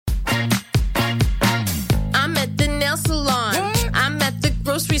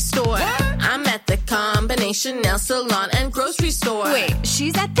grocery store. I'm at the combination nail salon and grocery store. Wait,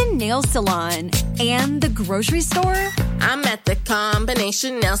 she's at the nail salon and the grocery store? I'm at the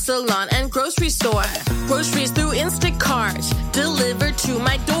combination nail salon and grocery store. Groceries through Instacart, delivered to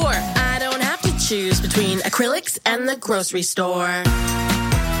my door. I don't have to choose between acrylics and the grocery store.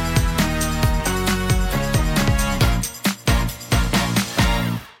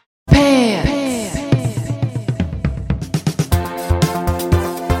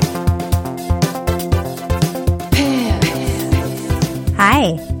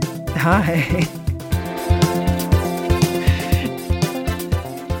 Hi. Hi.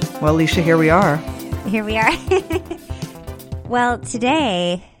 Well, Alicia, here we are. Here we are. Well,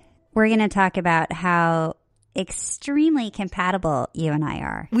 today we're going to talk about how extremely compatible you and I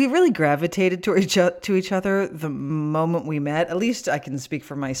are. We really gravitated to each other the moment we met. At least I can speak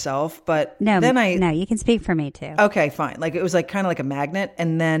for myself, but No, then you can speak for me too. Okay, fine. Like it was like kind of like a magnet,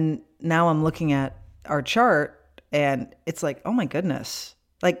 and then now I'm looking at our chart and it's like, oh my goodness,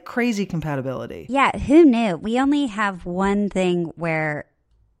 like crazy compatibility. Yeah, who knew? We only have one thing where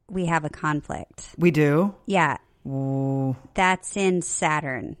we have a conflict. We do? Yeah. Ooh. That's in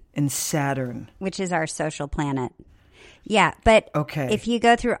Saturn. In Saturn. Which is our social planet. Yeah, but okay. If you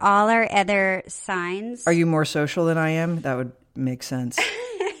go through all our other signs... Are you more social than I am? That would make sense.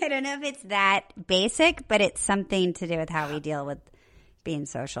 I don't know if it's that basic, but it's something to do with how we deal with being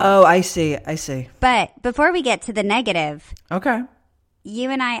social. Oh, I see. But before we get to the negative... Okay. You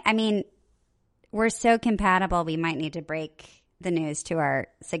and I mean, we're so compatible, we might need to break the news to our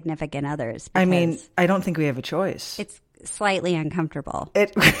significant others. I mean, I don't think we have a choice. It's slightly uncomfortable.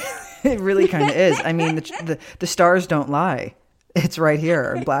 It really kind of is. I mean, the stars don't lie. It's right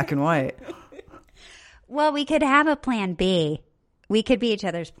here in black and white. Well, we could have a plan B. We could be each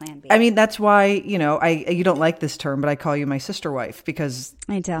other's plan B. I mean, that's why, you don't like this term, but I call you my sister wife because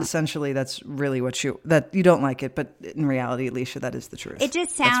I don't. Essentially that's really that you don't like it, but in reality, Alicia, that is the truth. It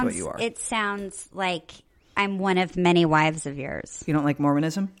just sounds, that's what you are. It sounds like I'm one of many wives of yours. You don't like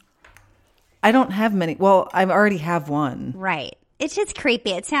Mormonism? I don't have many. Well, I already have one. Right. It's just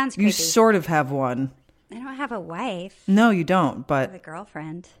creepy. It sounds creepy. You sort of have one. I don't have a wife. No, you don't, but... I have a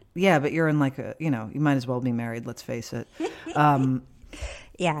girlfriend. Yeah, but you're in like you might as well be married, let's face it.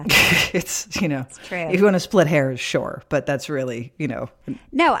 Yeah. It's true. If you want to split hairs, sure, but that's really,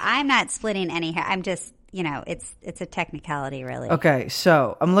 No, I'm not splitting any hair. I'm just, it's a technicality, really. Okay,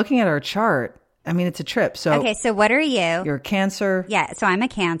 so I'm looking at our chart. I mean, it's a trip. So okay, so what are you? You're a Cancer. Yeah, so I'm a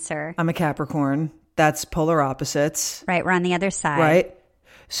Cancer. I'm a Capricorn. That's polar opposites. Right, we're on the other side. Right.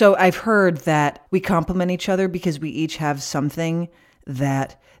 So I've heard that we complement each other because we each have something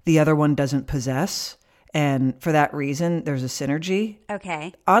that the other one doesn't possess. And for that reason, there's a synergy.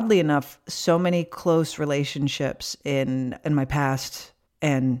 Okay. Oddly enough, so many close relationships in my past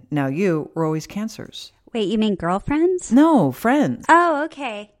and now you were always Cancers. Wait, you mean girlfriends? No, friends. Oh,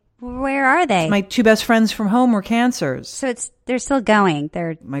 okay. Where are they? My two best friends from home were Cancers. So they're still going.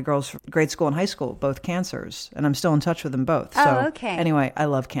 They're my girls from grade school and high school, both Cancers, and I'm still in touch with them both. Oh, so, okay. Anyway, I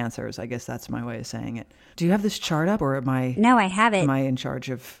love Cancers. I guess that's my way of saying it. Do you have this chart up, or am I? No, I have it. Am I in charge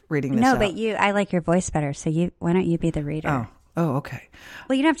of reading this? No, out? but I like your voice better. So why don't you be the reader? Oh, okay.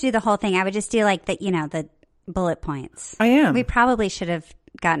 Well, you don't have to do the whole thing. I would just do like the bullet points. I am. We probably should have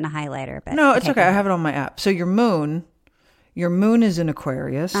gotten a highlighter, but no, it's okay. I have it on my app. So your moon is in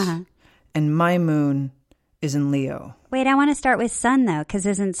Aquarius. And my moon is in Leo. Wait, I want to start with sun, though, because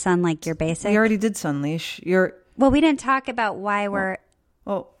isn't sun like your basic? We already did sun, Leash. Well, we didn't talk about why we're...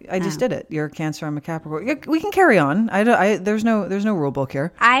 Well, I just did it. You're a Cancer, I'm a Capricorn. We can carry on. There's no rule book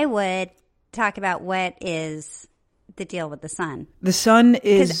here. I would talk about what is the deal with the sun. The sun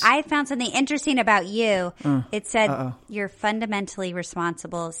is... Because I found something interesting about you. It said you're fundamentally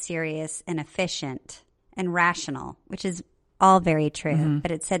responsible, serious, and efficient, and rational, which is... all very true. But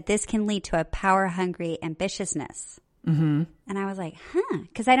it said this can lead to a power-hungry ambitiousness. And I was like,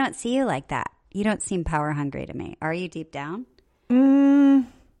 because I don't see you like that. You don't seem power-hungry to me. Are you deep down?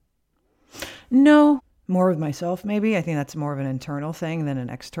 No. More with myself, maybe. I think that's more of an internal thing than an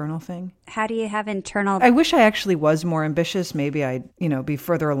external thing. How do you have internal... I wish I actually was more ambitious. Maybe I'd, be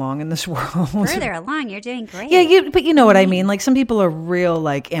further along in this world. Further along? You're doing great. Yeah, but you know what I mean? Like, some people are real,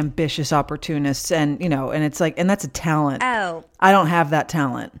 like, ambitious opportunists and, and it's like, and that's a talent. Oh. I don't have that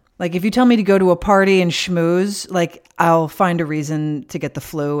talent. Like, if you tell me to go to a party and schmooze, like, I'll find a reason to get the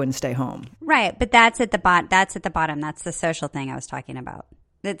flu and stay home. Right, but that's at the bottom. That's the social thing I was talking about.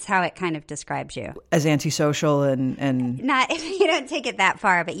 That's how it kind of describes you. As antisocial and... Not, you don't take it that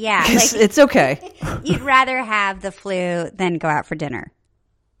far, but yeah. Like, it's okay. You'd rather have the flu than go out for dinner.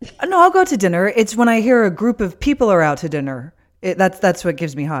 No, I'll go to dinner. It's when I hear a group of people are out to dinner. That's what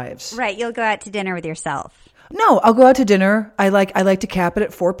gives me hives. Right. You'll go out to dinner with yourself. No, I'll go out to dinner. I like to cap it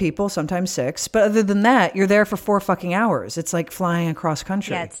at 4 people, sometimes 6. But other than that, you're there for 4 fucking hours. It's like flying across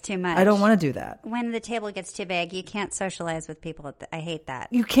country. Yeah, it's too much. I don't want to do that. When the table gets too big, you can't socialize with people. I hate that.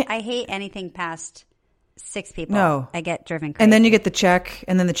 You can't. I hate anything past 6 people. No. I get driven crazy. And then you get the check,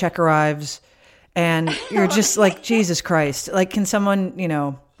 and then the check arrives, and you're just like, Jesus Christ. Like, can someone,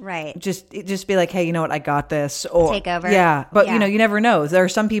 right. just be like, hey, you know what? I got this. Or take over. Yeah. But, Yeah. you never know. There are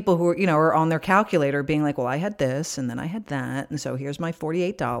some people who are on their calculator being like, well, I had this and then I had that. And so here's my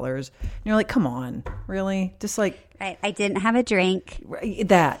 $48. And you're like, come on, really? Just like. Right. I didn't have a drink.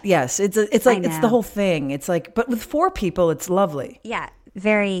 That. Yes. It's like, it's the whole thing. It's like, but with 4 people, it's lovely. Yeah.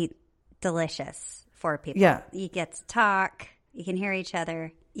 Very delicious. 4 people. Yeah. You get to talk. You can hear each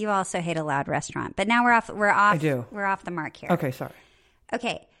other. You also hate a loud restaurant. But now we're off. I do. We're off the mark here. Okay. Sorry.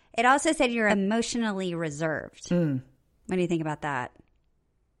 Okay. It also said you're emotionally reserved. What do you think about that?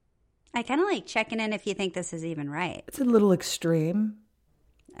 I kind of like checking in if you think this is even right. It's a little extreme.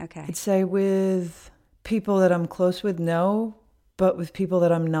 Okay. I'd say with people that I'm close with, no. But with people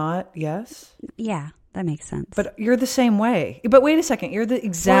that I'm not, yes. Yeah, that makes sense. But you're the same way. But wait a second. You're the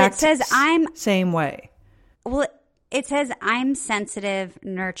exact same way. Well, it says I'm sensitive,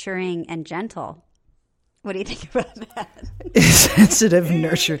 nurturing, and gentle. What do you think about that? Sensitive,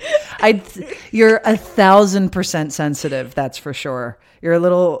 nurturing. You're 1,000% sensitive. That's for sure. Your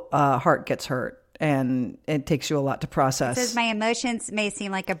little heart gets hurt, and it takes you a lot to process. It says my emotions may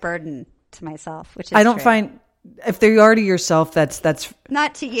seem like a burden to myself, which is I don't true. find if they're already yourself. That's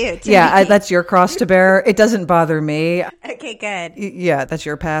not to you. To me. That's your cross to bear. It doesn't bother me. Okay, good. Yeah, that's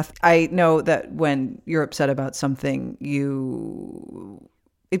your path. I know that when you're upset about something,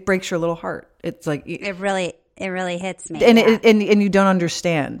 it breaks your little heart. It's like it really hits me. And and you don't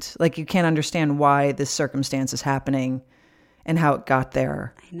understand. Like you can't understand why this circumstance is happening and how it got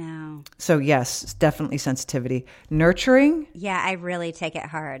there. I know. So yes, it's definitely sensitivity. Nurturing? Yeah, I really take it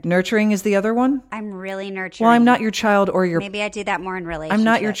hard. Nurturing is the other one? I'm really nurturing. Well, I'm not your child or your Maybe I do that more in relationships. I'm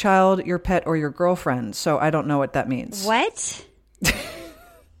not your child, your pet, or your girlfriend, so I don't know what that means. What?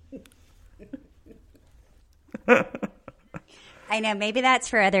 I know. Maybe that's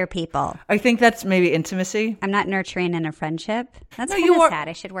for other people. I think that's maybe intimacy. I'm not nurturing in a friendship. That's kind of sad.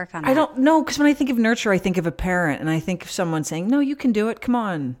 I should work on that. I don't know, because when I think of nurture, I think of a parent, and I think of someone saying, no, you can do it. Come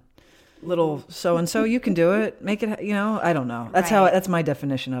on, little so-and-so, you can do it. Make it, I don't know. That's my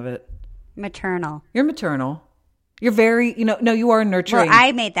definition of it. Maternal. You're maternal. You're very, no, you are nurturing. Well,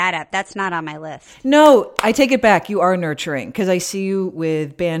 I made that up. That's not on my list. No, I take it back. You are nurturing, because I see you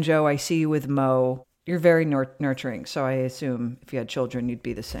with Banjo. I see you with Mo. You're very nurturing, so I assume if you had children, you'd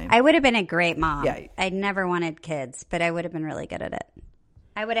be the same. I would have been a great mom. Yeah. I never wanted kids, but I would have been really good at it.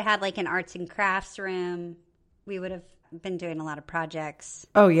 I would have had like an arts and crafts room. We would have been doing a lot of projects.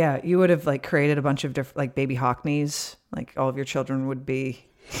 Oh, yeah. You would have like created a bunch of different, like baby Hockneys. Like all of your children would be,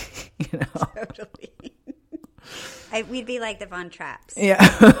 Totally. We'd be like the Von Trapps.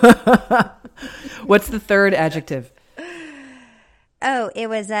 Yeah. What's the third adjective? Oh, it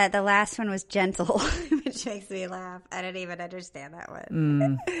was the last one was gentle, which makes me laugh. I don't even understand that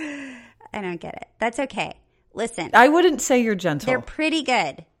one. I don't get it. That's okay. Listen. I wouldn't say you're gentle. They're pretty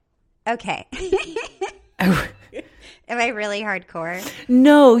good. Okay. Am I really hardcore?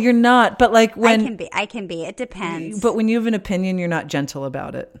 No, you're not. But like when I can be. It depends. But when you have an opinion, you're not gentle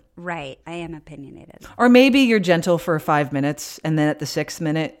about it. Right. I am opinionated. Or maybe you're gentle for 5 minutes, and then at the 6th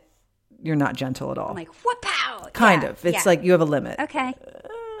minute, you're not gentle at all. I'm like, whoop-pow. Kind of. It's like you have a limit. Okay.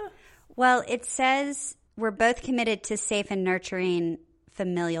 Well, it says we're both committed to safe and nurturing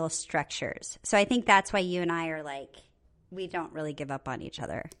familial structures. So I think that's why you and I are like, we don't really give up on each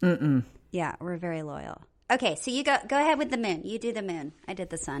other. Mm-mm. Yeah, we're very loyal. Okay, so you go ahead with the moon. You do the moon. I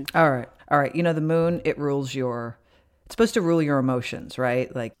did the sun. All right. The moon, it rules it's supposed to rule your emotions,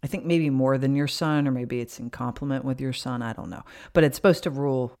 right? Like, I think maybe more than your sun, or maybe it's in complement with your sun. I don't know. But it's supposed to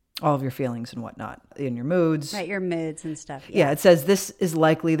rule all of your feelings and whatnot in your moods. Right, your moods and stuff. Yeah, it says this is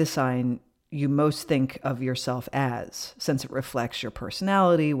likely the sign you most think of yourself as, since it reflects your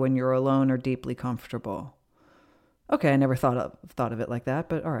personality when you're alone or deeply comfortable. Okay, I never thought of it like that,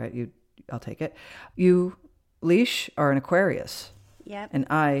 but all right, I'll take it. You, Leash, are an Aquarius. Yep.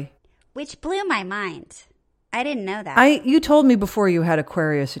 And which blew my mind. I didn't know that. You told me before you had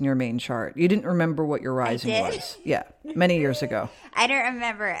Aquarius in your main chart. You didn't remember what your rising was. Yeah, many years ago. I don't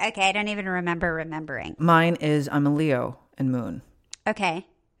remember. Okay, I don't even remember remembering. Mine is I'm a Leo and moon. Okay.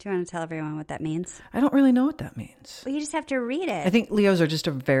 Do you want to tell everyone what that means? I don't really know what that means. Well, you just have to read it. I think Leos are just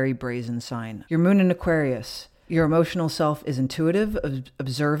a very brazen sign. Your moon in Aquarius. Your emotional self is intuitive,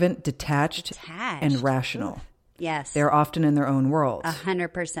 observant, detached. And rational. Yes. They're often in their own world.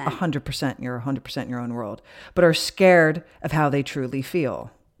 100%. 100%. You're 100% in your own world. But are scared of how they truly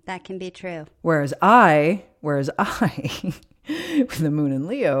feel. That can be true. Whereas I, with the moon in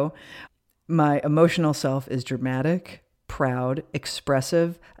Leo, my emotional self is dramatic, proud,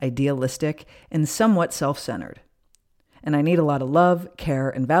 expressive, idealistic, and somewhat self-centered. And I need a lot of love, care,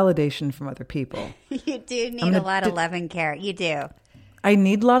 and validation from other people. You do need a lot of love and care. You do. I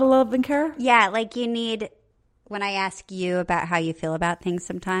need a lot of love and care? Yeah, like you need, when I ask you about how you feel about things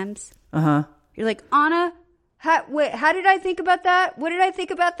sometimes, you're like, Anna, how did I think about that? What did I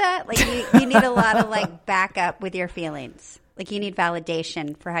think about that? Like you need a lot of like backup with your feelings. Like you need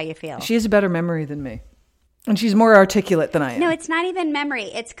validation for how you feel. She has a better memory than me. And she's more articulate than I am. No, it's not even memory.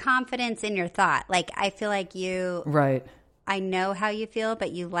 It's confidence in your thought. Like I feel like you, right. I know how you feel,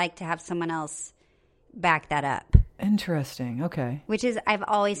 but you like to have someone else back that up. Interesting. Okay. Which is, I've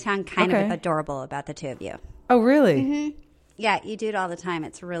always found kind of adorable about the two of you. Oh, really? Mm-hmm. Yeah, you do it all the time.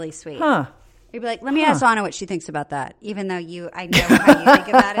 It's really sweet. Huh. You'd be like, let me ask Anna what she thinks about that, even though I know how you think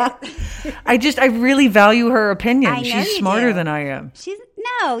about it. I really value her opinion. I know She's you smarter do. than I am.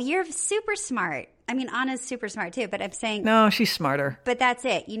 No, you're super smart. I mean, Anna's super smart too, but I'm saying. No, she's smarter. But that's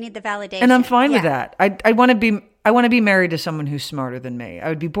it. You need the validation. And I'm fine with that. I want to be married to someone who's smarter than me. I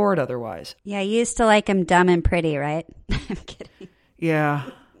would be bored otherwise. Yeah, you used to like him dumb and pretty, right? I'm kidding. Yeah.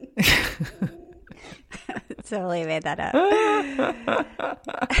 Totally made that up.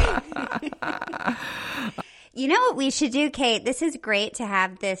 You know what we should do, Kate? This is great to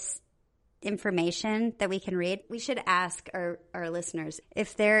have this information that we can read. We should ask our listeners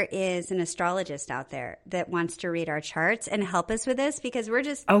if there is an astrologist out there that wants to read our charts and help us with this, because we're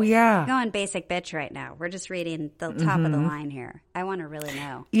just going basic bitch right now. We're just reading the top of the line here. I want to really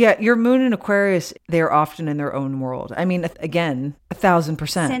know. Yeah, your moon in Aquarius, they're often in their own world. I mean, again,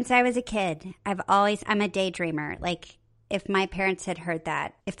 1,000%. Since I was a kid, I'm a daydreamer. Like, if my parents had heard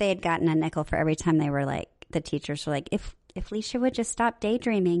that, if they had gotten a nickel for every time they were like, the teachers were like, if Leisha would just stop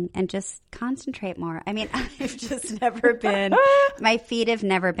daydreaming and just concentrate more. I mean, I've just never been, my feet have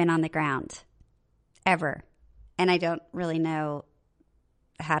never been on the ground, ever. And I don't really know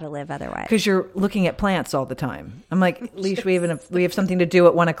how to live otherwise. Because you're looking at plants all the time. I'm like, Leisha, we have something to do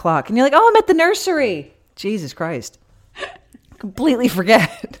at 1:00. And you're like, oh, I'm at the nursery. Jesus Christ. Completely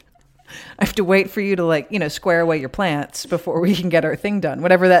forget. I have to wait for you to square away your plants before we can get our thing done,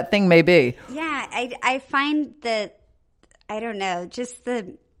 whatever that thing may be. Yeah, I find that, I don't know, just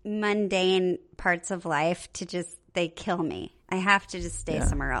the mundane parts of life they kill me. I have to just stay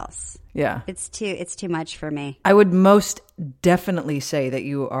somewhere else. Yeah. It's too much for me. I would most definitely say that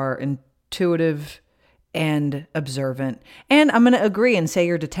you are intuitive and observant. And I'm going to agree and say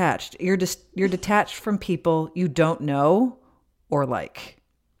you're detached. You're detached from people you don't know or like.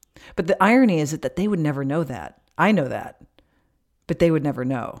 But the irony is that they would never know that. I know that. But they would never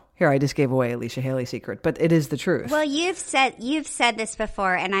know. Here, I just gave away Alicia Haley's secret, but it is the truth. Well, you've said this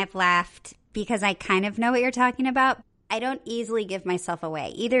before, and I've laughed because I kind of know what you're talking about. I don't easily give myself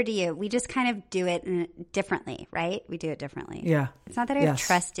away. Either do you. We just kind of do it differently, right? We do it differently. Yeah. It's not that I have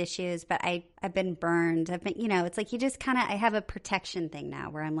trust issues, but I've been burned. It's like you just kind of, I have a protection thing now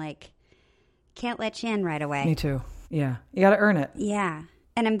where I'm like, can't let you in right away. Me too. Yeah. You got to earn it. Yeah.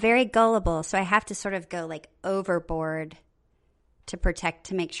 And I'm very gullible, so I have to sort of go like overboard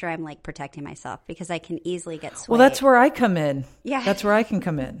to make sure I'm like protecting myself, because I can easily get swayed. Well, that's where I come in. Yeah. That's where I can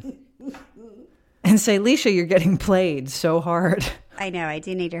come in. And say, Leisha, you're getting played so hard. I know. I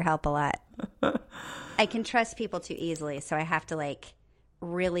do need your help a lot. I can trust people too easily, so I have to like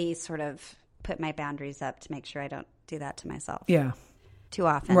really sort of put my boundaries up to make sure I don't do that to myself. Yeah. Too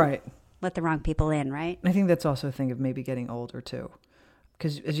often. Right. Let the wrong people in, right? I think that's also a thing of maybe getting older too.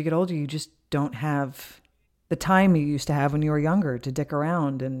 Because as you get older, you just don't have the time you used to have when you were younger to dick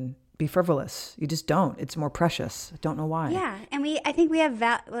around and be frivolous. You just don't. It's more precious. I don't know why. Yeah, and I think we have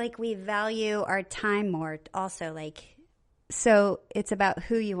we value our time more also. Like, so it's about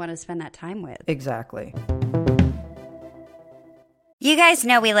who you want to spend that time with. Exactly. You guys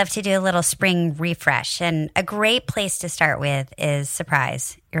know we love to do a little spring refresh, and a great place to start with is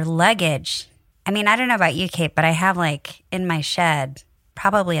surprise your luggage. I mean, I don't know about you, Kate, but I have like in my shed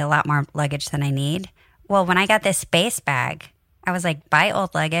probably a lot more luggage than I need. Well, when I got this space bag, I was like, buy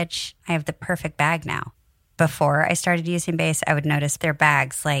old luggage. I have the perfect bag now. Before I started using Base, I would notice their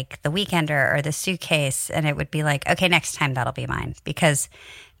bags like the Weekender or the suitcase, and it would be like, okay, next time that'll be mine, because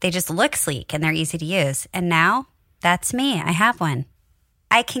they just look sleek and they're easy to use. And now that's me. I have one.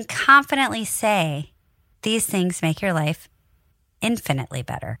 I can confidently say these things make your life infinitely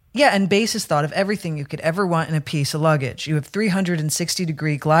better. Yeah, and Base has thought of everything you could ever want in a piece of luggage. You have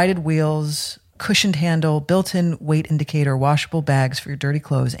 360-degree glided wheels, cushioned handle, built-in weight indicator, washable bags for your dirty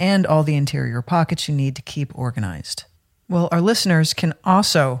clothes, and all the interior pockets you need to keep organized. Well, our listeners can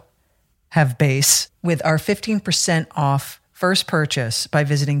also have Base with our 15% off first purchase by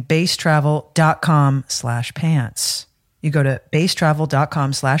visiting basetravel.com/pants. You go to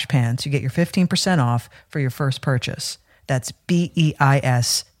basetravel.com/pants. You get your 15% off for your first purchase. That's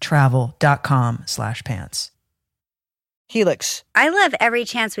BEIS travel.com/pants. Helix. I love every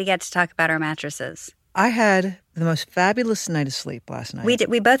chance we get to talk about our mattresses. I had the most fabulous night of sleep last night. We did.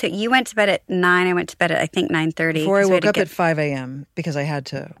 We both. You went to bed at 9. I went to bed at, I think, 9:30. Before I woke up at 5 a.m. because I had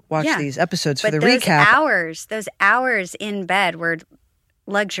to watch these episodes for the recap. Those hours in bed were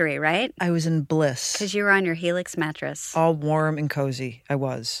luxury, right? I was in bliss. Because you were on your Helix mattress. All warm and cozy. I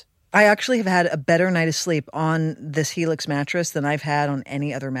was. I actually have had a better night of sleep on this Helix mattress than I've had on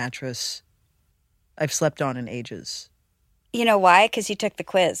any other mattress I've slept on in ages. You know why? Because you took the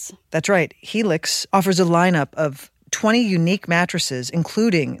quiz. That's right. Helix offers a lineup of 20 unique mattresses,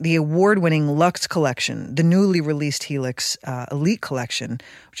 including the award-winning Luxe Collection, the newly released Helix Elite Collection,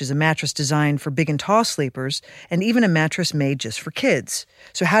 which is a mattress designed for big and tall sleepers, and even a mattress made just for kids.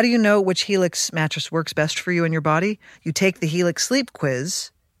 So how do you know which Helix mattress works best for you and your body? You take the Helix Sleep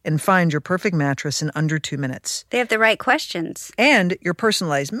Quiz and find your perfect mattress in under 2 minutes. They have the right questions. And your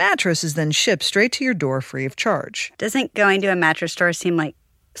personalized mattress is then shipped straight to your door free of charge. Doesn't going to a mattress store seem like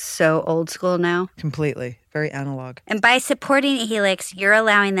so old school now? Completely. Very analog. And by supporting Helix, you're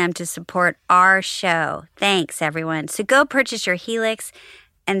allowing them to support our show. Thanks, everyone. So go purchase your Helix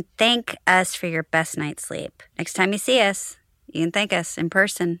and thank us for your best night's sleep. Next time you see us, you can thank us in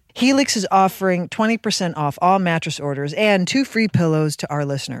person. Helix is offering 20% off all mattress orders and 2 free pillows to our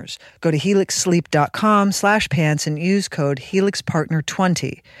listeners. Go to helixsleep.com/pants and use code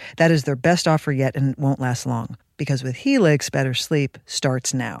HelixPartner20. That is their best offer yet, and it won't last long. Because with Helix, better sleep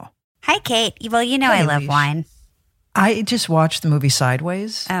starts now. Hi, Kate. Well, you know I love wine. I just watched the movie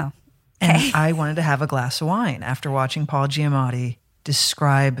Sideways. Oh, okay. And I wanted to have a glass of wine after watching Paul Giamatti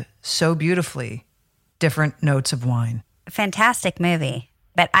describe so beautifully different notes of wine. Fantastic movie.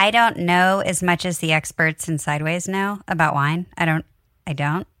 But I don't know as much as the experts in Sideways know about wine. I don't.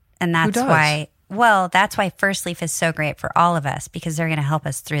 And that's why, that's why First Leaf is so great for all of us, because they're going to help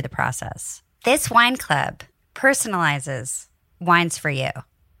us through the process. This wine club personalizes wines for you.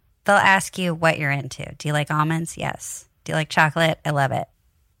 They'll ask you what you're into. Do you like almonds? Yes. Do you like chocolate? I love it.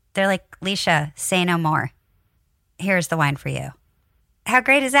 They're like, Leisha, say no more. Here's the wine for you. How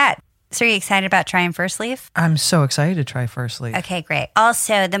great is that? So are you excited about trying First Leaf? I'm so excited to try First Leaf. Okay, great.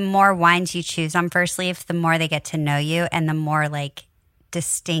 Also, the more wines you choose on First Leaf, the more they get to know you and the more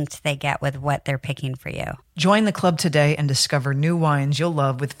distinct they get with what they're picking for you. Join the club today and discover new wines you'll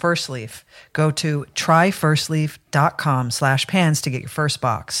love with First Leaf. Go to tryfirstleaf.com/pans to get your first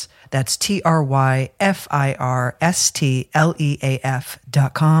box. That's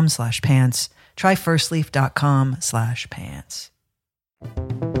tryfirstleaf.com/pants. Tryfirstleaf.com/pants.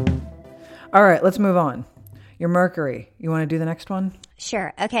 All right, let's move on. Your Mercury. You want to do the next one?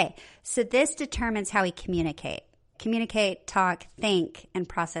 Sure. Okay. So this determines how we communicate. Communicate, talk, think, and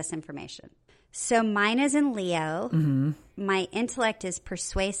process information. So mine is in Leo. Mm-hmm. My intellect is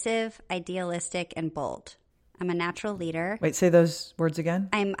persuasive, idealistic, and bold. I'm a natural leader. Wait, say those words again.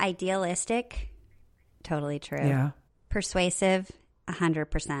 I'm idealistic. Totally true. Yeah. Persuasive,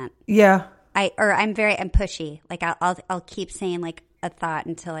 100%. Yeah. I'm pushy. I'll keep saying a thought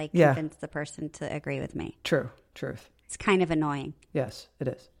until I convince the person to agree with me. Truth. It's kind of annoying. Yes, it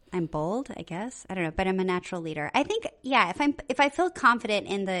is. I'm bold, I guess. I don't know, but I'm a natural leader. I think, if I feel confident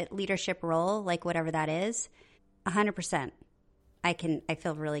in the leadership role, whatever that is, 100%, I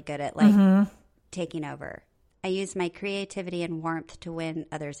feel really good at taking over. I use my creativity and warmth to win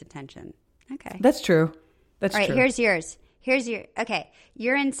others' attention. Okay. That's true. All right, here's yours. Okay.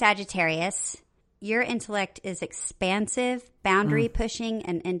 You're in Sagittarius. Your intellect is expansive, boundary pushing,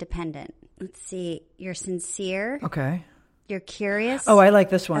 and independent. Let's see. You're sincere. Okay. You're curious. Oh, I like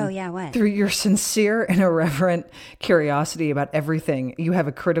this one. Oh, yeah, what? Through your sincere and irreverent curiosity about everything, you have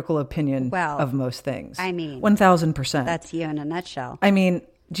a critical opinion of most things. I mean, 1,000%. That's you in a nutshell. I mean,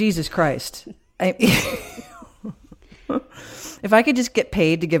 Jesus Christ. If I could just get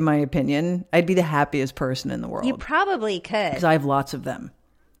paid to give my opinion, I'd be the happiest person in the world. You probably could. Because I have lots of them.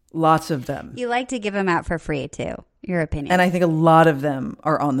 Lots of them. You like to give them out for free, too. Your opinion. And I think a lot of them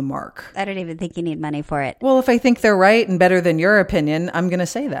are on the mark. I don't even think you need money for it. Well, if I think they're right and better than your opinion, I'm going to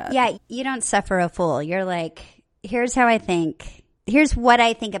say that. Yeah, you don't suffer a fool. You're like, here's how I think. Here's what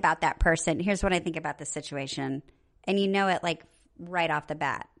I think about that person. Here's what I think about the situation. And you know it right off the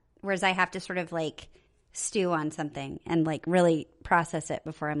bat. Whereas I have to sort of stew on something and like really process it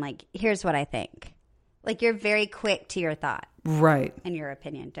before I'm like, here's what I think. Like you're very quick to your thought. Right. In your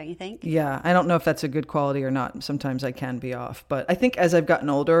opinion, don't you think? Yeah. I don't know if that's a good quality or not. Sometimes I can be off. But I think as I've gotten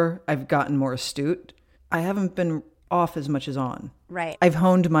older, I've gotten more astute. I haven't been off as much as on. Right. I've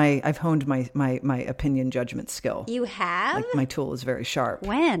honed my opinion judgment skill. You have? Like my tool is very sharp.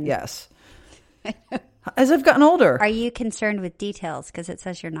 When? Yes. As I've gotten older. Are you concerned with details? Because it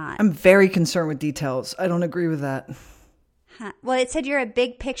says you're not. I'm very concerned with details. I don't agree with that. Huh. Well, it said you're a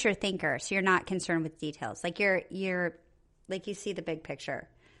big picture thinker, so you're not concerned with details. Like you're like you see the big picture.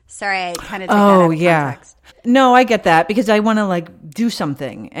 Sorry, I kind of took that out of context. No, I get that because I want to like do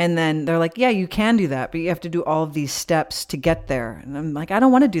something. And then they're like, yeah, you can do that, but you have to do all of these steps to get there. And I'm like, I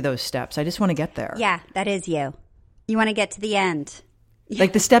don't want to do those steps. I just want to get there. Yeah, that is you. You want to get to the end.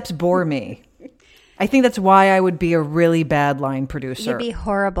 Like the steps bore me. I think that's why I would be a really bad line producer. You'd be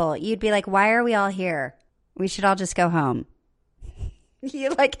horrible. You'd be like, why are we all here? We should all just go home.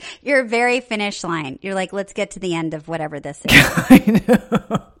 You're very finish line. You're like, let's get to the end of whatever this is. I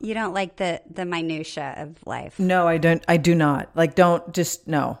know. You don't like the minutia of life. No, I don't. I do not. Like,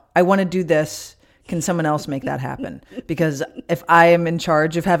 no. I want to do this. Can someone else make that happen? Because if I am in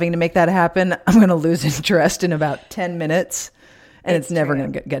charge of having to make that happen, I'm going to lose interest in about 10 minutes. And it's never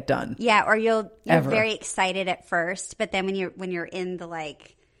going to get done. Yeah, or you're very excited at first, but then when you're in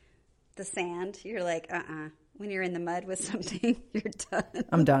the sand, you're like, When you're in the mud with something, you're done.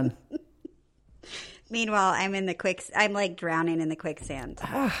 I'm done. Meanwhile, I'm like drowning in the quicksand.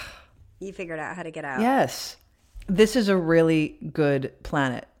 You figured out how to get out. Yes. This is a really good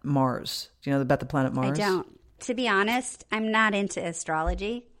planet, Mars. Do you know about the planet Mars? I don't. To be honest, I'm not into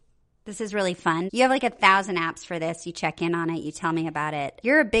astrology. This is really fun. You have like 1,000 apps for this. You check in on it. You tell me about it.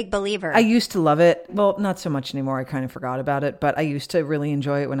 You're a big believer. I used to love it. Well, not so much anymore. I kind of forgot about it. But I used to really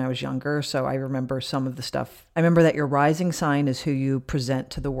enjoy it when I was younger. So I remember some of the stuff. I remember that your rising sign is who you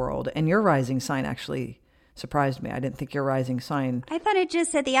present to the world. And your rising sign actually surprised me. I didn't think your rising sign... I thought it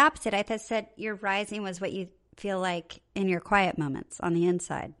just said the opposite. I thought it said your rising was what you feel like in your quiet moments on the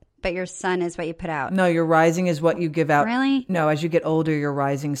inside. But your sun is what you put out. No, your rising is what you give out. Really? No, as you get older, your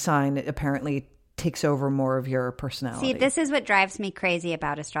rising sign apparently takes over more of your personality. See, this is what drives me crazy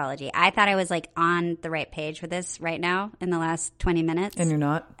about astrology. I thought I was like on the right page with this right now in the last 20 minutes. And you're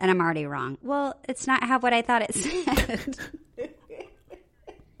not? And I'm already wrong. Well, it's not what I thought it said.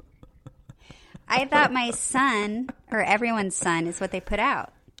 I thought my sun, or everyone's sun, is what they put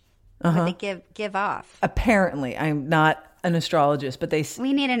out. What they give off. Apparently. I'm not an astrologist, but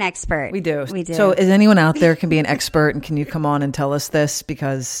we need an expert. We do. So is anyone out there can be an expert, and can you come on and tell us this?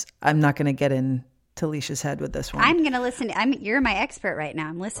 Because I'm not going to get into Leisha's head with this one. I'm going to listen. You're my expert right now.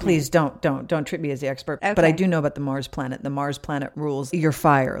 I'm listening. Please don't treat me as the expert. Okay. But I do know about the Mars planet. The Mars planet rules your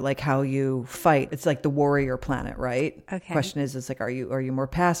fire, like how you fight. It's like the warrior planet, right? Okay. Question is, it's like, are you more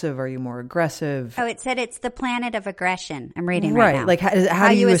passive? Are you more aggressive? Oh, it said it's the planet of aggression. I'm reading right now. Like how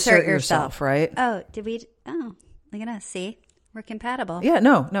do you assert yourself, right? Oh, look at us. See? We're compatible. Yeah,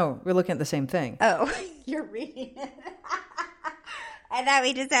 no. We're looking at the same thing. Oh, you're reading it. I thought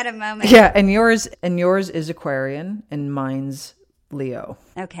we just had a moment. Yeah, and yours is Aquarian and mine's Leo.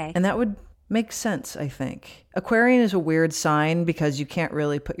 Okay. And that would make sense, I think. Aquarian is a weird sign because you can't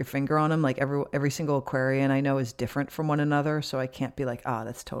really put your finger on them. Like every single Aquarian I know is different from one another, so I can't be like,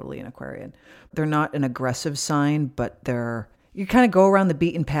 that's totally an Aquarian. They're not an aggressive sign, but you kind of go around the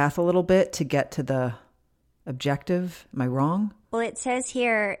beaten path a little bit to get to the objective. Am I wrong? Well, it says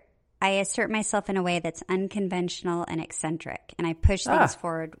here, I assert myself in a way that's unconventional and eccentric, and I push things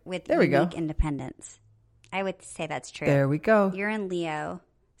forward with unique independence. I would say that's true. There we go. You're in Leo,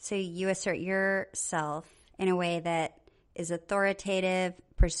 so you assert yourself in a way that is authoritative,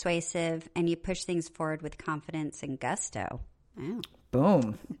 persuasive, and you push things forward with confidence and gusto. Oh.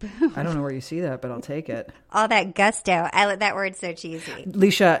 Boom. I don't know where you see that, but I'll take it. All that gusto. That word's so cheesy.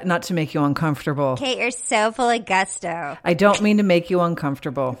 Leisha, not to make you uncomfortable. Kate, you're so full of gusto. I don't mean to make you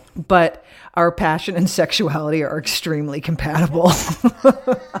uncomfortable, but our passion and sexuality are extremely compatible.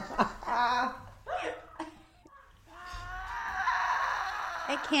 I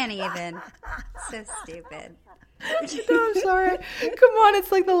can't even. So stupid. No, I'm sorry. Come on,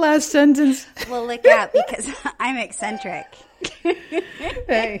 it's like the last sentence. Well, look out, because I'm eccentric.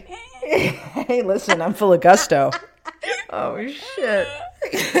 Hey, listen, I'm full of gusto. Oh, shit.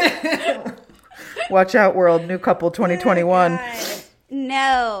 Watch out, world. New couple 2021. Oh,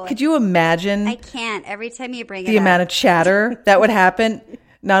 no. Could you imagine? I can't. Every time you bring the amount of chatter that would happen,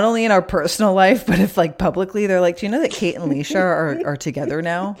 not only in our personal life, but if like publicly, they're like, do you know that Kate and Leisha are together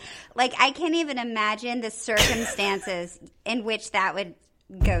now? Like, I can't even imagine the circumstances in which that would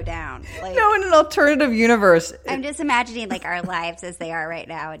go down. Like, no, in an alternative universe. I'm just imagining like our lives as they are right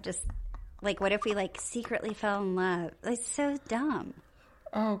now, and just like, what if we like secretly fell in love? It's so dumb.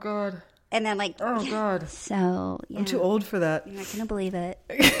 Oh God. And then like, oh God. So yeah, I'm too old for that. You're not gonna believe it,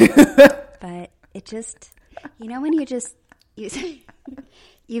 but it just, when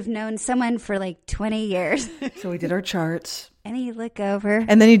you've known someone for like 20 years. So we did our charts. And then you look over.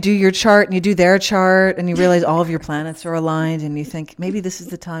 And then you do your chart and you do their chart and you realize all of your planets are aligned and you think maybe this is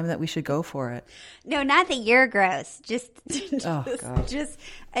the time that we should go for it. No, not that you're gross. Just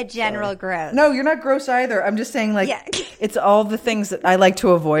a general gross. No, you're not gross either. I'm just saying it's all the things that I like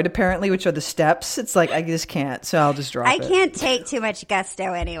to avoid apparently, which are the steps. It's like I just can't, so I'll just drop it. I can't take too much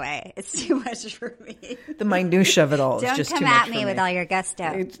gusto anyway. It's too much for me. The minutia of it all is just too much for me. Don't come at me with all your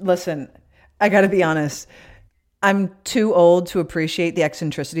gusto. Listen, I got to be honest. I'm too old to appreciate the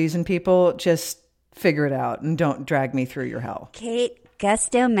eccentricities in people. Just figure it out and don't drag me through your hell. Kate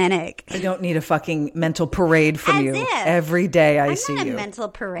Gusto-Menick. I don't need a fucking mental parade from you every day I see you. I'm not a mental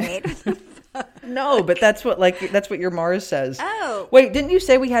parade. No, but that's what your Mars says. Oh. Wait, didn't you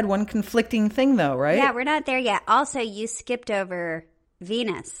say we had one conflicting thing though, right? Yeah, we're not there yet. Also, you skipped over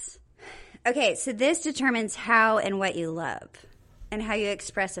Venus. Okay, so this determines how and what you love and how you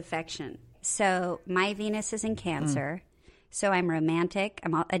express affection. So my Venus is in Cancer, so I'm romantic.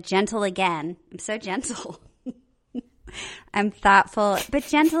 I'm a gentle again. I'm so gentle. I'm thoughtful, but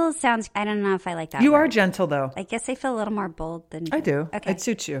gentle sounds, I don't know if I like that You word. are gentle though. I guess I feel a little more bold than I do. Okay. It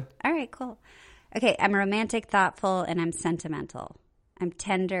suits you. All right, cool. Okay, I'm romantic, thoughtful, and I'm sentimental. I'm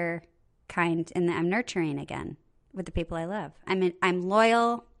tender, kind, and I'm nurturing again with the people I love. I'm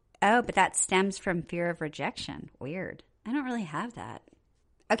loyal. Oh, but that stems from fear of rejection. Weird. I don't really have that.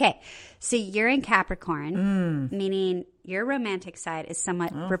 Okay, so you're in Capricorn, meaning your romantic side is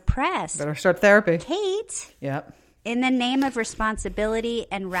somewhat repressed. Better start therapy. Kate. Yep. In the name of responsibility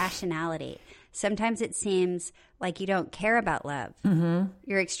and rationality. Sometimes it seems like you don't care about love. Mm-hmm.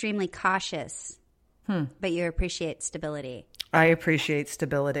 You're extremely cautious, but you appreciate stability. I appreciate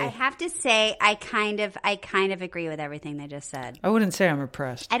stability. I have to say, I kind of agree with everything they just said. I wouldn't say I'm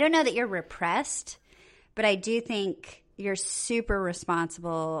repressed. I don't know that you're repressed, but I do think you're super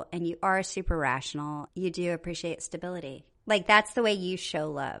responsible and you are super rational. You do appreciate stability. Like, that's the way you show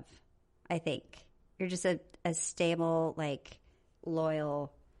love, I think. You're just a stable, like,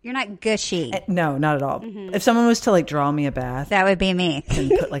 loyal. You're not gushy. No, not at all. Mm-hmm. If someone was to, like, draw me a bath. That would be me. And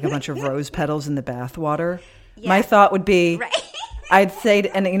put, like, a bunch of rose petals in the bath water. Yeah. My thought would be, right. I'd say,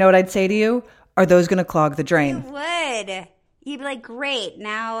 and you know what I'd say to you? Are those going to clog the drain? You would. You'd be like, great.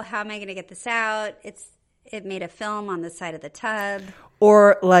 Now how am I going to get this out? It made a film on the side of the tub.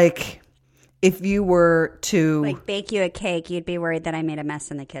 Or like if you were to like bake you a cake, you'd be worried that I made a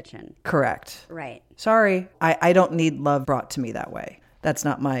mess in the kitchen. Correct. Right. Sorry. I don't need love brought to me that way. That's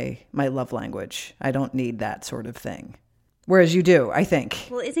not my love language. I don't need that sort of thing. Whereas you do, I think.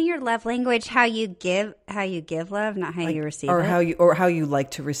 Well, isn't your love language how you give love, not how you receive or it? Or how you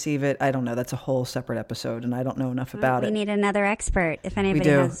like to receive it. I don't know. That's a whole separate episode, and I don't know enough about it. We need another expert if anybody we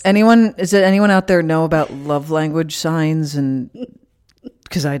do. has. Anyone out there know about love language signs? And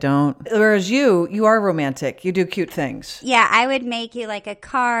because I don't. Whereas you are romantic. You do cute things. Yeah, I would make you like a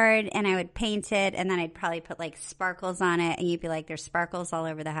card, and I would paint it, and then I'd probably put like sparkles on it, and you'd be like, "There's sparkles all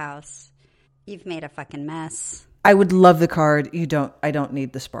over the house. You've made a fucking mess." I would love the card. I don't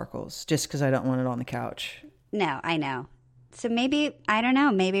need the sparkles just because I don't want it on the couch. No, I know. So maybe, I don't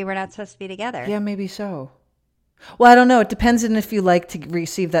know, maybe we're not supposed to be together. Yeah, maybe so. Well, I don't know. It depends on if you like to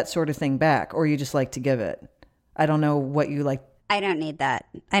receive that sort of thing back or you just like to give it. I don't know what you like. I don't need that.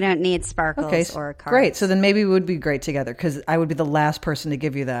 I don't need sparkles or cards. Great. So then maybe we would be great together because I would be the last person to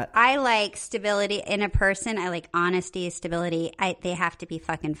give you that. I like stability in a person. I like honesty, stability. They have to be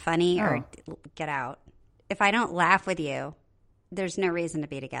fucking funny or get out. If I don't laugh with you, there's no reason to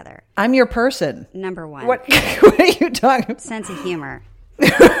be together. I'm your person. Number one. What are you talking about? Sense of humor. No,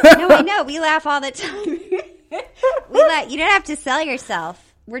 I know. We laugh all the time. You don't have to sell yourself.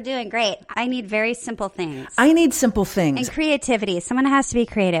 We're doing great. I need very simple things. I need simple things. And creativity. Someone has to be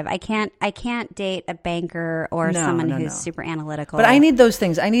creative. I can't date a banker or someone who's super analytical. But I need those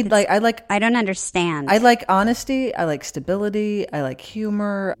things. I don't understand. I like honesty. I like stability. I like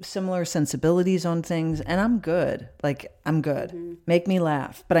humor, similar sensibilities on things, and I'm good. I'm good. Mm-hmm. Make me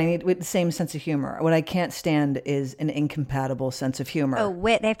laugh. But I need with the same sense of humor. What I can't stand is an incompatible sense of humor. Oh,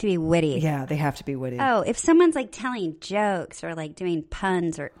 wit. They have to be witty. Yeah, they have to be witty. Oh, if someone's like telling jokes or like doing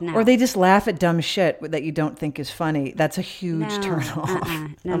puns or they just laugh at dumb shit that you don't think is funny, that's a huge turn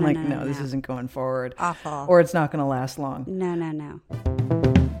off. No, this isn't going forward. Awful. Or it's not going to last long. No.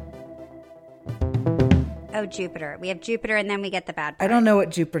 Oh, Jupiter. We have Jupiter and then we get the bad part. I don't know what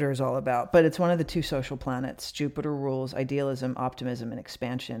Jupiter is all about, but it's one of the 2 social planets. Jupiter rules idealism, optimism, and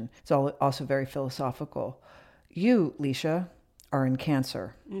expansion. It's also very philosophical. You, Leisha, are in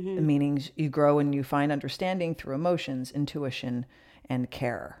Cancer, meaning you grow and you find understanding through emotions, intuition, and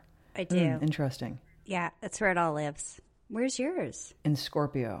care. I do. Interesting. Yeah, that's where it all lives. Where's yours? In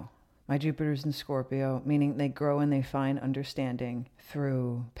Scorpio. My Jupiter's in Scorpio, meaning they grow and they find understanding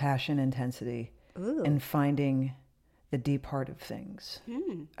through passion, intensity, and finding the deep heart of things.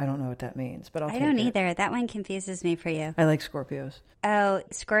 I don't know what that means, but I don't either. That one confuses me for you. I like Scorpios. Oh,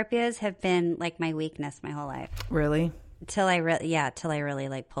 Scorpios have been like my weakness my whole life. Really? Till I really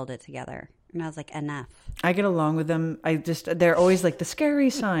like pulled it together. And I was like, enough. I get along with them. They're always like the scary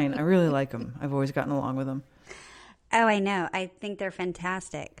sign. I really like them. I've always gotten along with them. Oh, I know. I think they're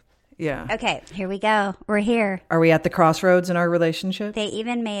fantastic. Yeah. Okay, here we go. We're here. Are we at the crossroads in our relationship? They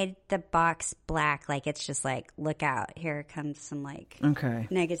even made the box black. Like, it's just like, look out. Here comes some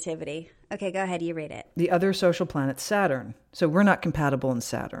negativity. Okay, go ahead. You read it. The other social planet, Saturn. So we're not compatible in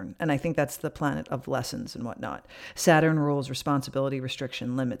Saturn. And I think that's the planet of lessons and whatnot. Saturn rules responsibility,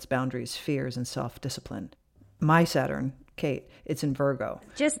 restriction, limits, boundaries, fears, and self-discipline. My Saturn, Kate, it's in Virgo.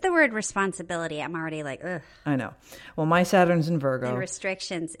 Just the word responsibility, I'm already like, ugh. I know. Well, my Saturn's in Virgo. And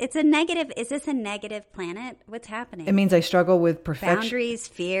restrictions. It's a negative. Is this a negative planet? What's happening? It means I struggle with perfection. Boundaries,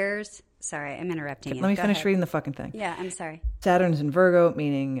 fears. Sorry, I'm interrupting you. Let me Go finish ahead. reading the fucking thing. Yeah, I'm sorry. Saturn's in Virgo,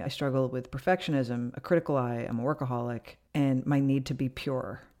 meaning I struggle with perfectionism, a critical eye, I'm a workaholic, and my need to be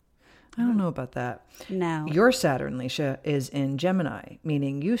pure. I don't know about that. No. Your Saturn, Leisha, is in Gemini,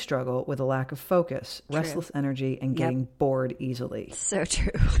 meaning you struggle with a lack of focus, restless energy, and getting bored easily. So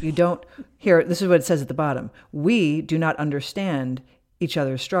true. You don't... Here, this is what it says at the bottom. We do not understand each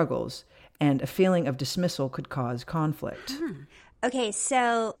other's struggles, and a feeling of dismissal could cause conflict. Okay,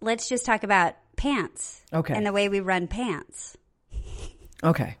 so let's just talk about pants. Okay. And the way we run pants.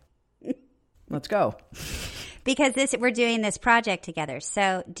 Okay. Let's go. Because we're doing this project together.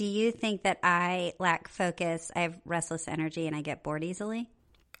 So do you think that I lack focus, I have restless energy, and I get bored easily?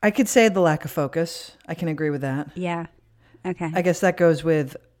 I could say the lack of focus. I can agree with that. Yeah. Okay. I guess that goes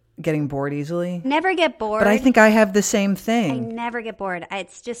with getting bored easily. Never get bored. But I think I have the same I thing. never get bored.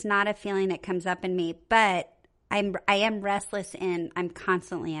 It's just not a feeling that comes up in me. But I am restless and I'm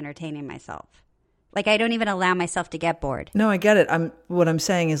constantly entertaining myself. Like, I don't even allow myself to get bored. No, I get it. What I'm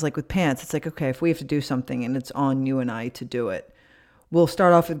saying is, like, with pants, it's like, okay, if we have to do something and it's on you and I to do it, we'll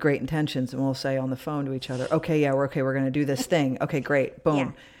start off with great intentions and we'll say on the phone to each other, okay, we're going to do this thing. Okay, great. Boom.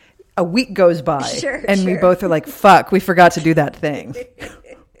 Yeah. A week goes by and we sure. both are like, fuck, we forgot to do that thing.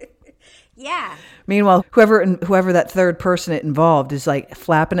 Yeah. Meanwhile, whoever that third person it involved is like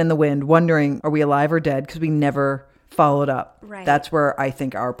flapping in the wind, wondering, are we alive or dead? Because we never followed up. Right. That's where I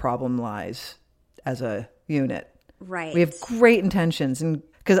think our problem lies as a unit. Right. We have great intentions, and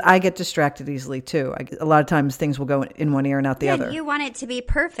because I get distracted easily too. A lot of times things will go in one ear and out the other. You want it to be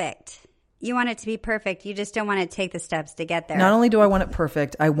perfect. You want it to be perfect. You just don't want to take the steps to get there. Not only do I want it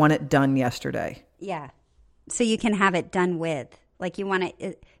perfect, I want it done yesterday. Yeah. So you can have it done with. Like, you want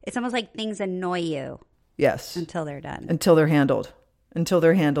it's almost like things annoy you. Yes. Until they're done. Until they're handled. Until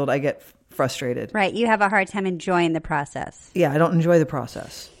they're handled, I get frustrated. Right. You have a hard time enjoying the process. Yeah, I don't enjoy the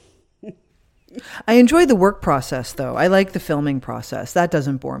process. I enjoy the work process, though. I like the filming process. That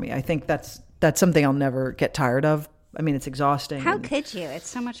doesn't bore me. I think that's something I'll never get tired of. I mean, it's exhausting. How could you? It's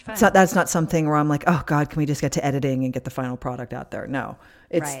so much fun. That's not something where I'm like, oh, God, can we just get to editing and get the final product out there? No.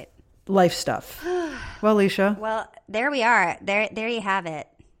 It's life stuff. Well, Leisha. Well, there we are. There you have it.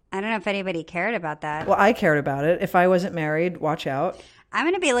 I don't know if anybody cared about that. Well, I cared about it. If I wasn't married, watch out. I'm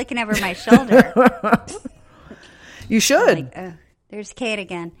going to be looking over my shoulder. You should. There's Kate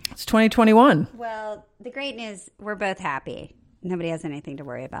again. It's 2021. Well, the great news, we're both happy. Nobody has anything to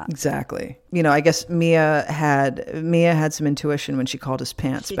worry about. Exactly. You know, I guess Mia had some intuition when she called us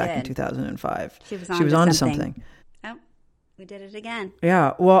pants back in 2005. She was on to something. Oh, we did it again.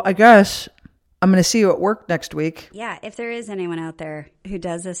 Yeah. Well, I guess I'm going to see you at work next week. Yeah. If there is anyone out there who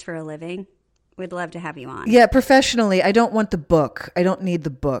does this for a living, we'd love to have you on. Yeah. Professionally, I don't want the book. I don't need the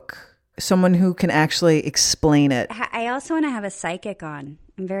book. Someone who can actually explain it. I also want to have a psychic on.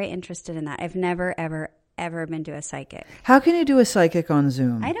 I'm very interested in that. I've never, ever been to a psychic. How can you do a psychic on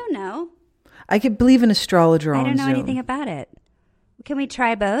Zoom? I don't know. I could believe an astrologer on Zoom. I don't know anything about it. Can we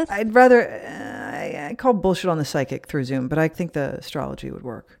try both? I'd rather... I call bullshit on the psychic through Zoom, but I think the astrology would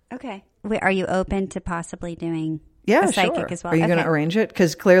work. Okay. Wait, are you open to possibly doing a psychic sure. as well? Are you going to arrange it?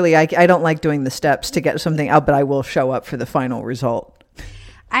 Because clearly I don't like doing the steps to get something out, but I will show up for the final result.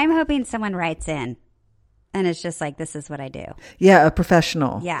 I'm hoping someone writes in. And it's just like, this is what I do. Yeah, a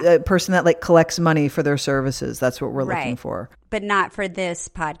professional. Yeah. A person that like collects money for their services. That's what we're looking for. But not for this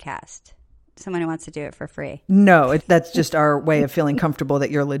podcast. Someone who wants to do it for free. No, that's just our way of feeling comfortable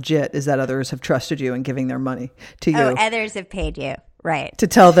that you're legit, is that others have trusted you and giving their money to you. Oh, others have paid you. Right. To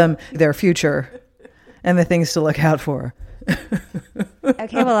tell them their future and the things to look out for.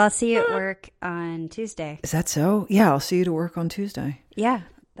 Okay, well, I'll see you at work on Tuesday. Is that so? Yeah, I'll see you to work on Tuesday. Yeah,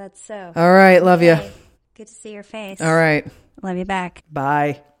 that's so. All right, love you. Good to see your face. All right. Love you back.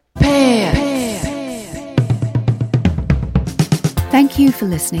 Bye. Thank you for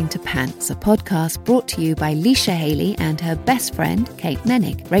listening to Pants, a podcast brought to you by Leisha Haley and her best friend, Kate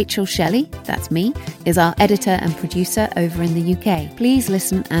Mennick. Rachel Shelley, that's me, is our editor and producer over in the UK. Please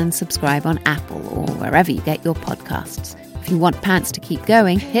listen and subscribe on Apple or wherever you get your podcasts. If you want Pants to keep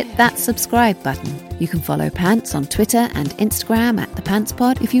going, hit that subscribe button. You can follow Pants on Twitter and Instagram at The Pants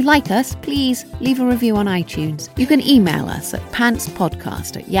Pod. If you like us, please leave a review on iTunes. You can email us at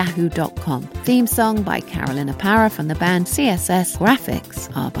pantspodcast@yahoo.com. Theme song by Carolina Parra from the band CSS.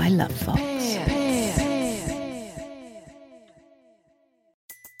 Graphics are by Love Fox.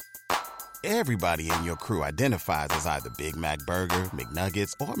 Everybody in your crew identifies as either Big Mac Burger,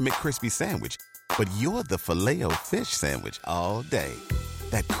 McNuggets, or McCrispy Sandwich. But you're the Filet-O-Fish Sandwich all day.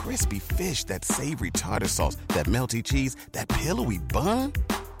 That crispy fish, that savory tartar sauce, that melty cheese, that pillowy bun.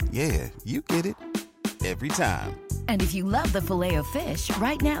 Yeah, you get it. Every time. And if you love the Filet-O-Fish,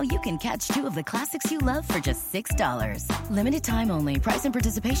 right now you can catch 2 of the classics you love for just $6. Limited time only. Price and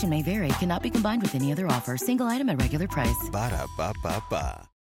participation may vary. Cannot be combined with any other offer. Single item at regular price. Ba-da-ba-ba-ba.